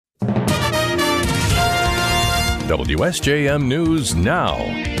WSJM News Now.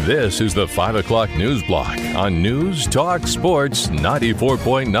 This is the 5 o'clock news block on News Talk Sports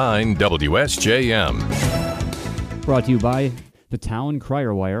 94.9 WSJM. Brought to you by the Town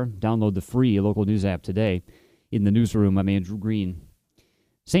Crier Wire. Download the free local news app today. In the newsroom, I'm Andrew Green.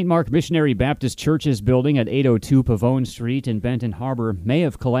 St. Mark Missionary Baptist Church's building at 802 Pavone Street in Benton Harbor may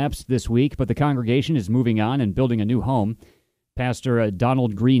have collapsed this week, but the congregation is moving on and building a new home. Pastor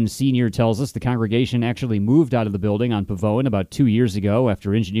Donald Green Sr. tells us the congregation actually moved out of the building on Pavone about 2 years ago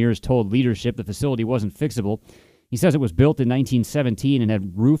after engineers told leadership the facility wasn't fixable. He says it was built in 1917 and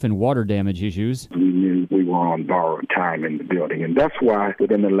had roof and water damage issues. We knew we were on borrowed time in the building, and that's why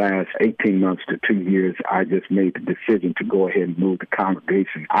within the last 18 months to 2 years, I just made the decision to go ahead and move the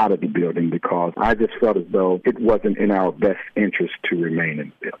congregation out of the building because I just felt as though it wasn't in our best interest to remain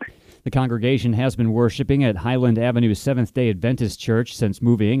in the building. The congregation has been worshiping at Highland Avenue Seventh-day Adventist Church since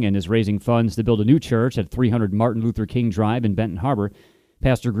moving and is raising funds to build a new church at 300 Martin Luther King Drive in Benton Harbor.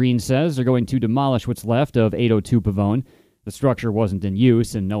 Pastor Green says they're going to demolish what's left of 802 Pavone. The structure wasn't in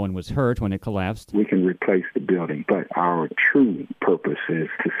use and no one was hurt when it collapsed. We can replace the building, but our true purpose is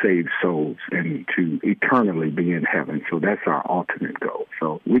to save souls and to eternally be in heaven. So that's our ultimate goal.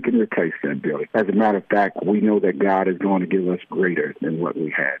 So we can replace that building. As a matter of fact, we know that God is going to give us greater than what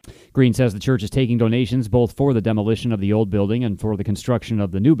we had. Green says the church is taking donations both for the demolition of the old building and for the construction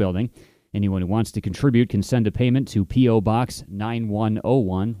of the new building. Anyone who wants to contribute can send a payment to P.O. Box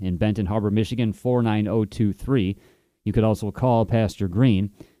 9101 in Benton Harbor, Michigan 49023. You could also call Pastor Green.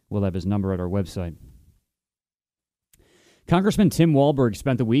 We'll have his number at our website. Congressman Tim Walberg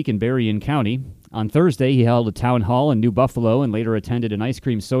spent the week in Berrien County. On Thursday, he held a town hall in New Buffalo and later attended an ice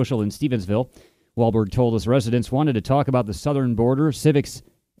cream social in Stevensville. Walberg told us residents wanted to talk about the southern border, civics,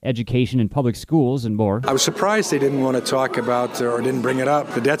 education in public schools, and more. I was surprised they didn't want to talk about or didn't bring it up,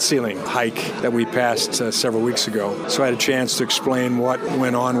 the debt ceiling hike that we passed several weeks ago. So I had a chance to explain what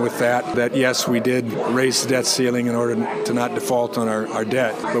went on with that yes, we did raise the debt ceiling in order to not default on our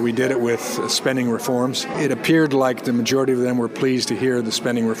debt, but we did it with spending reforms. It appeared like the majority of them were pleased to hear the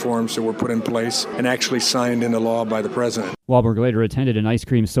spending reforms that were put in place and actually signed into law by the president. Walberg later attended an ice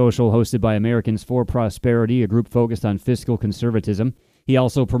cream social hosted by Americans for Prosperity, a group focused on fiscal conservatism. He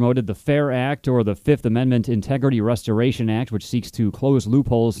also promoted the FAIR Act, or the Fifth Amendment Integrity Restoration Act, which seeks to close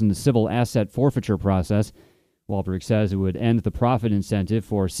loopholes in the civil asset forfeiture process. Walberg says it would end the profit incentive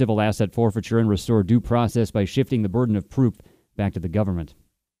for civil asset forfeiture and restore due process by shifting the burden of proof back to the government.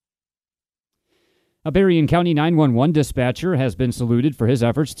 A Berrien County 911 dispatcher has been saluted for his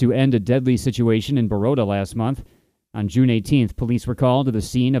efforts to end a deadly situation in Baroda last month. On June 18th, police were called to the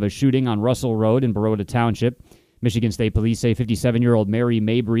scene of a shooting on Russell Road in Baroda Township. Michigan State Police say 57-year-old Mary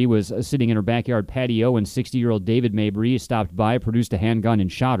Mabry was sitting in her backyard patio when 60-year-old David Mabry stopped by, produced a handgun,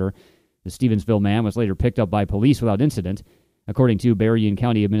 and shot her. The Stevensville man was later picked up by police without incident. According to Berrien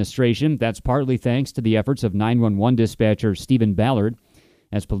County administration, that's partly thanks to the efforts of 911 dispatcher Stephen Ballard.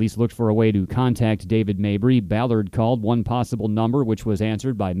 As police looked for a way to contact David Mabry, Ballard called one possible number, which was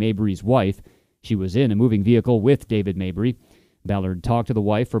answered by Mabry's wife. She was in a moving vehicle with David Mabry. Ballard talked to the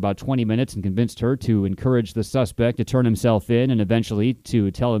wife for about 20 minutes and convinced her to encourage the suspect to turn himself in and eventually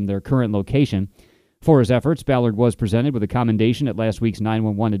to tell him their current location. For his efforts, Ballard was presented with a commendation at last week's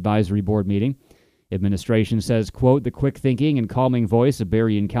 911 Advisory Board meeting. Administration says, quote, the quick thinking and calming voice of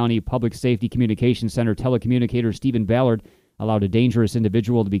Berrien County Public Safety Communications Center telecommunicator Stephen Ballard allowed a dangerous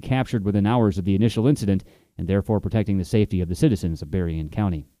individual to be captured within hours of the initial incident and therefore protecting the safety of the citizens of Berrien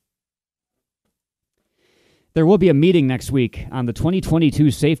County. There will be a meeting next week on the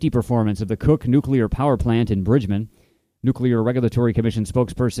 2022 safety performance of the Cook Nuclear Power Plant in Bridgman. Nuclear Regulatory Commission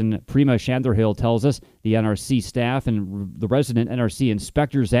spokesperson Prima Chandlerhill tells us the NRC staff and the resident NRC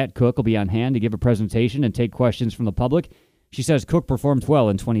inspectors at Cook will be on hand to give a presentation and take questions from the public. She says Cook performed well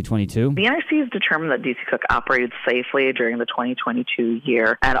in 2022. The NRC has determined that DC Cook operated safely during the 2022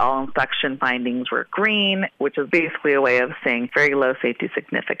 year, and all inspection findings were green, which is basically a way of saying very low safety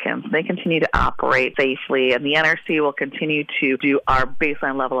significance. They continue to operate safely, and the NRC will continue to do our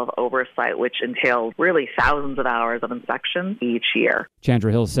baseline level of oversight, which entails really thousands of hours of inspections each year.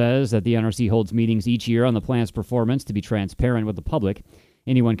 Chandlerhill says that the NRC holds meetings each year on the plant's performance to be transparent with the public.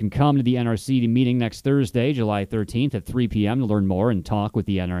 Anyone can come to the NRC meeting next Thursday, July 13th at 3 p.m. to learn more and talk with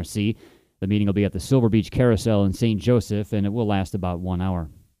the NRC. The meeting will be at the Silver Beach Carousel in St. Joseph, and it will last about 1 hour.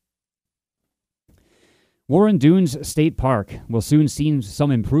 Warren Dunes State Park will soon see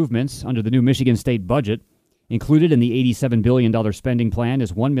some improvements under the new Michigan state budget. Included in the $87 billion spending plan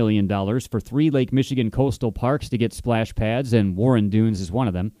is $1 million for 3 Lake Michigan coastal parks to get splash pads, and Warren Dunes is one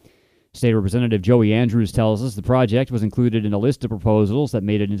of them. State Representative Joey Andrews tells us the project was included in a list of proposals that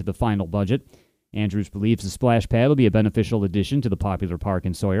made it into the final budget. Andrews believes the splash pad will be a beneficial addition to the popular park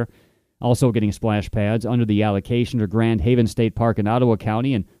in Sawyer. Also getting splash pads under the allocation are Grand Haven State Park in Ottawa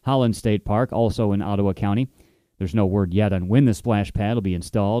County and Holland State Park, also in Ottawa County. There's no word yet on when the splash pad will be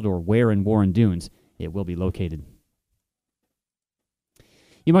installed or where in Warren Dunes it will be located.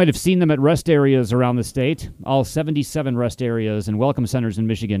 You might have seen them at rest areas around the state. All 77 rest areas and welcome centers in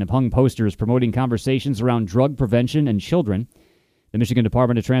Michigan have hung posters promoting conversations around drug prevention and children. The Michigan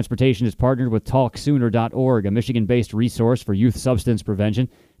Department of Transportation has partnered with TalkSooner.org, a Michigan-based resource for youth substance prevention,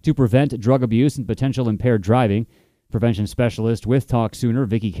 to prevent drug abuse and potential impaired driving. Prevention specialist with Talk Sooner,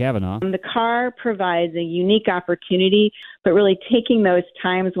 Vicki Kavanaugh. The car provides a unique opportunity, but really taking those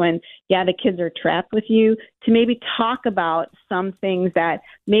times when, the kids are trapped with you to maybe talk about some things that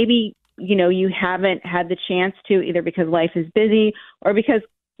maybe, you haven't had the chance to, either because life is busy or because,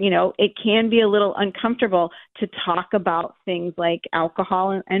 it can be a little uncomfortable to talk about things like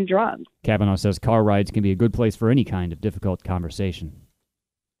alcohol and drugs. Kavanaugh says car rides can be a good place for any kind of difficult conversation.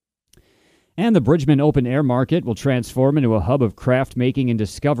 And the Bridgman Open Air Market will transform into a hub of craft making and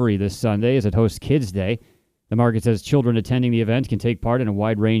discovery this Sunday as it hosts Kids Day. The market says children attending the event can take part in a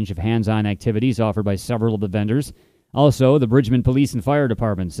wide range of hands-on activities offered by several of the vendors. Also, the Bridgman Police and Fire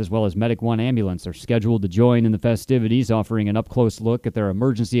Departments, as well as Medic One Ambulance, are scheduled to join in the festivities, offering an up-close look at their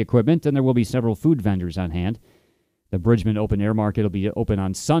emergency equipment, and there will be several food vendors on hand. The Bridgman Open Air Market will be open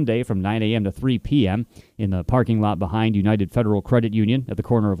on Sunday from 9 a.m. to 3 p.m. in the parking lot behind United Federal Credit Union at the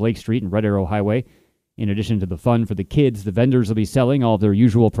corner of Lake Street and Red Arrow Highway. In addition to the fun for the kids, the vendors will be selling all of their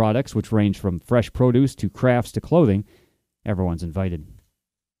usual products, which range from fresh produce to crafts to clothing. Everyone's invited.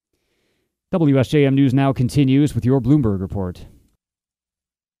 WSJM News Now continues with your Bloomberg Report.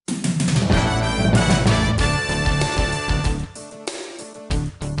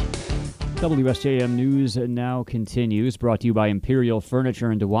 WSJM News Now continues, brought to you by Imperial Furniture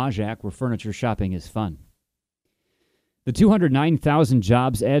in Dowagiac, where furniture shopping is fun. The 209,000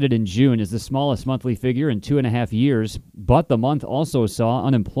 jobs added in June is the smallest monthly figure in 2.5 years, but the month also saw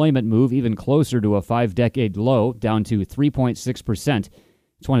unemployment move even closer to a 5-decade low, down to 3.6%.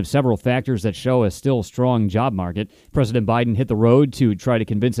 It's one of several factors that show a still strong job market. President Biden hit the road to try to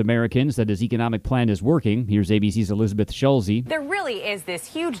convince Americans that his economic plan is working. Here's ABC's Elizabeth Schulze. There really is this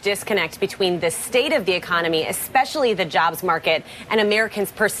huge disconnect between the state of the economy, especially the jobs market, and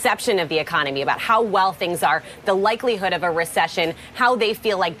Americans' perception of the economy, about how well things are, the likelihood of a recession, how they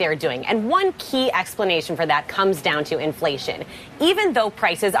feel like they're doing. And one key explanation for that comes down to inflation. Even though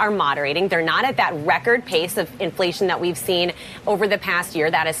prices are moderating, they're not at that record pace of inflation that we've seen over the past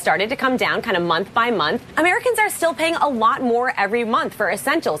year. That has started to come down kind of month by month. Americans are still paying a lot more every month for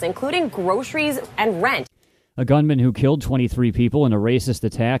essentials, including groceries and rent. A gunman who killed 23 people in a racist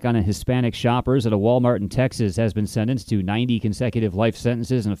attack on a Hispanic shoppers at a Walmart in Texas has been sentenced to 90 consecutive life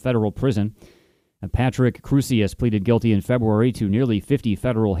sentences in a federal prison. Patrick Crusius pleaded guilty in February to nearly 50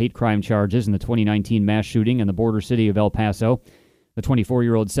 federal hate crime charges in the 2019 mass shooting in the border city of El Paso. The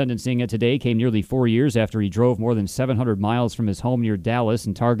 24-year-old sentencing today came nearly 4 years after he drove more than 700 miles from his home near Dallas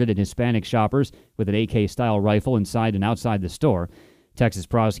and targeted Hispanic shoppers with an AK-style rifle inside and outside the store. Texas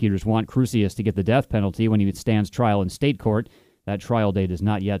prosecutors want Crusius to get the death penalty when he stands trial in state court. That trial date has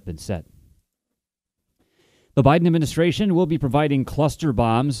not yet been set. The Biden administration will be providing cluster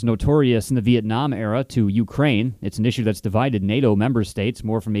bombs, notorious in the Vietnam era, to Ukraine. It's an issue that's divided NATO member states.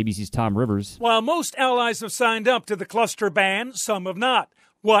 More from ABC's Tom Rivers. While most allies have signed up to the cluster ban, some have not.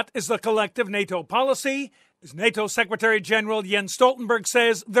 What is the collective NATO policy? As NATO Secretary General Jens Stoltenberg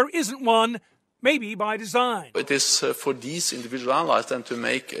says, there isn't one, maybe by design. It is for these individual allies then to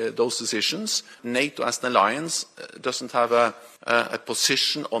make those decisions. NATO as an alliance doesn't have a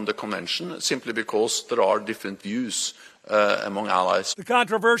position on the convention simply because there are different views among allies. The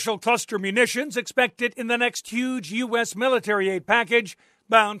controversial cluster munitions expected in the next huge U.S. military aid package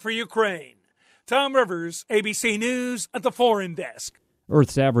bound for Ukraine. Tom Rivers, ABC News at the Foreign Desk.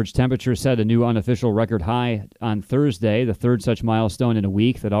 Earth's average temperature set a new unofficial record high on Thursday, the third such milestone in a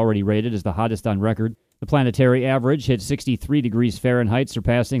week that already rated as the hottest on record. The planetary average hit 63 degrees Fahrenheit,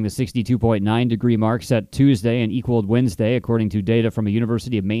 surpassing the 62.9 degree mark set Tuesday and equaled Wednesday, according to data from a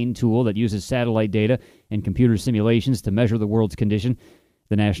University of Maine tool that uses satellite data and computer simulations to measure the world's condition.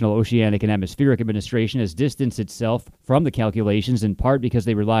 The National Oceanic and Atmospheric Administration has distanced itself from the calculations in part because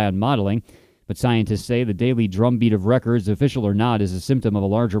they rely on modeling. But scientists say the daily drumbeat of records, official or not, is a symptom of a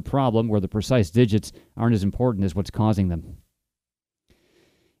larger problem where the precise digits aren't as important as what's causing them.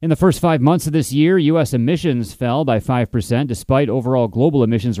 In the first 5 months of this year, U.S. emissions fell by 5%, despite overall global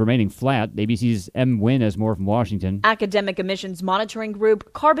emissions remaining flat. ABC's M. Nguyen has more from Washington. Academic emissions monitoring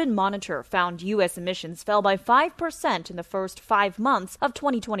group Carbon Monitor found U.S. emissions fell by 5% in the first 5 months of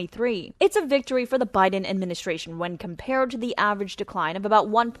 2023. It's a victory for the Biden administration when compared to the average decline of about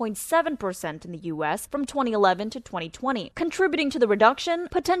 1.7% in the U.S. from 2011 to 2020. Contributing to the reduction,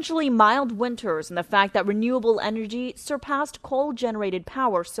 potentially mild winters and the fact that renewable energy surpassed coal-generated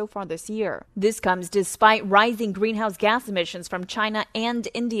power so far this year. This comes despite rising greenhouse gas emissions from China and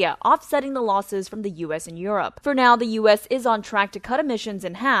India, offsetting the losses from the U.S. and Europe. For now, the U.S. is on track to cut emissions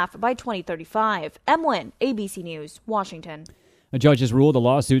in half by 2035. Emlyn, ABC News, Washington. A judge has ruled a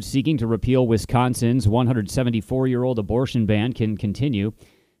lawsuit seeking to repeal Wisconsin's 174-year-old abortion ban can continue.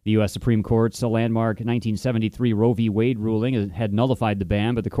 The U.S. Supreme Court's landmark 1973 Roe v. Wade ruling had nullified the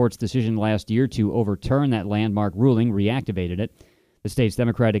ban, but the court's decision last year to overturn that landmark ruling reactivated it. The state's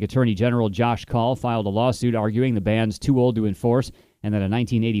Democratic Attorney General Josh Kaul filed a lawsuit arguing the ban's too old to enforce and that a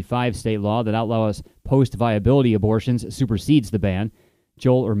 1985 state law that outlaws post-viability abortions supersedes the ban.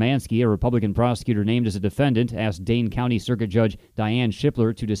 Joel Urmanski, a Republican prosecutor named as a defendant, asked Dane County Circuit Judge Diane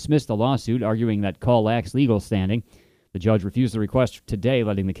Shipler to dismiss the lawsuit, arguing that Kaul lacks legal standing. The judge refused the request today,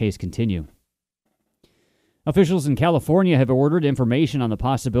 letting the case continue. Officials in California have ordered information on the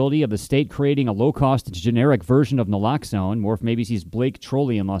possibility of the state creating a low-cost generic version of naloxone. More from ABC's Blake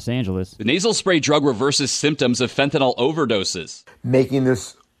Trolley in Los Angeles. The nasal spray drug reverses symptoms of fentanyl overdoses. Making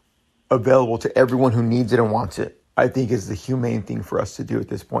this available to everyone who needs it and wants it, I think, is the humane thing for us to do at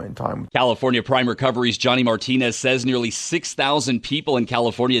this point in time. California Prime Recovery's Johnny Martinez says nearly 6,000 people in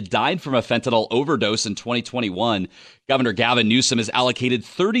California died from a fentanyl overdose in 2021. Governor Gavin Newsom has allocated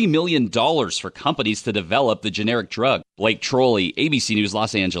 $30 million for companies to develop the generic drug. Blake Trolley, ABC News,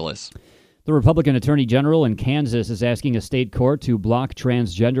 Los Angeles. The Republican Attorney General in Kansas is asking a state court to block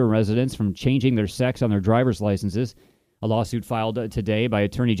transgender residents from changing their sex on their driver's licenses. A lawsuit filed today by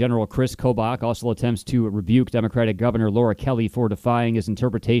Attorney General Chris Kobach also attempts to rebuke Democratic Governor Laura Kelly for defying his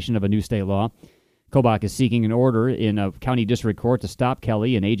interpretation of a new state law. Kobach is seeking an order in a county district court to stop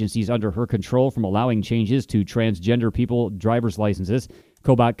Kelly and agencies under her control from allowing changes to transgender people driver's licenses.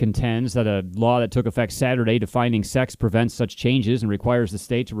 Kobach contends that a law that took effect Saturday defining sex prevents such changes and requires the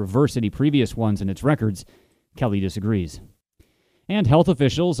state to reverse any previous ones in its records. Kelly disagrees. And health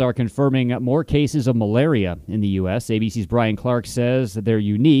officials are confirming more cases of malaria in the U.S. ABC's Brian Clark says that they're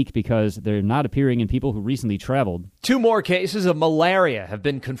unique because they're not appearing in people who recently traveled. 2 more cases of malaria have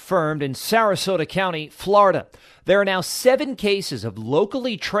been confirmed in Sarasota County, Florida. There are now 7 cases of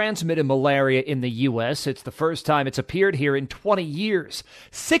locally transmitted malaria in the U.S. It's the first time it's appeared here in 20 years.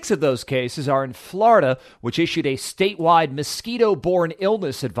 6 of those cases are in Florida, which issued a statewide mosquito-borne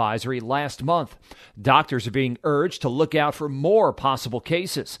illness advisory last month. Doctors are being urged to look out for more possible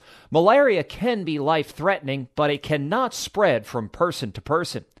cases. Malaria can be life-threatening, but it cannot spread from person to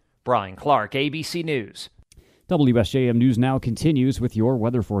person. Brian Clark, ABC News. WSJM News Now continues with your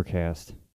weather forecast.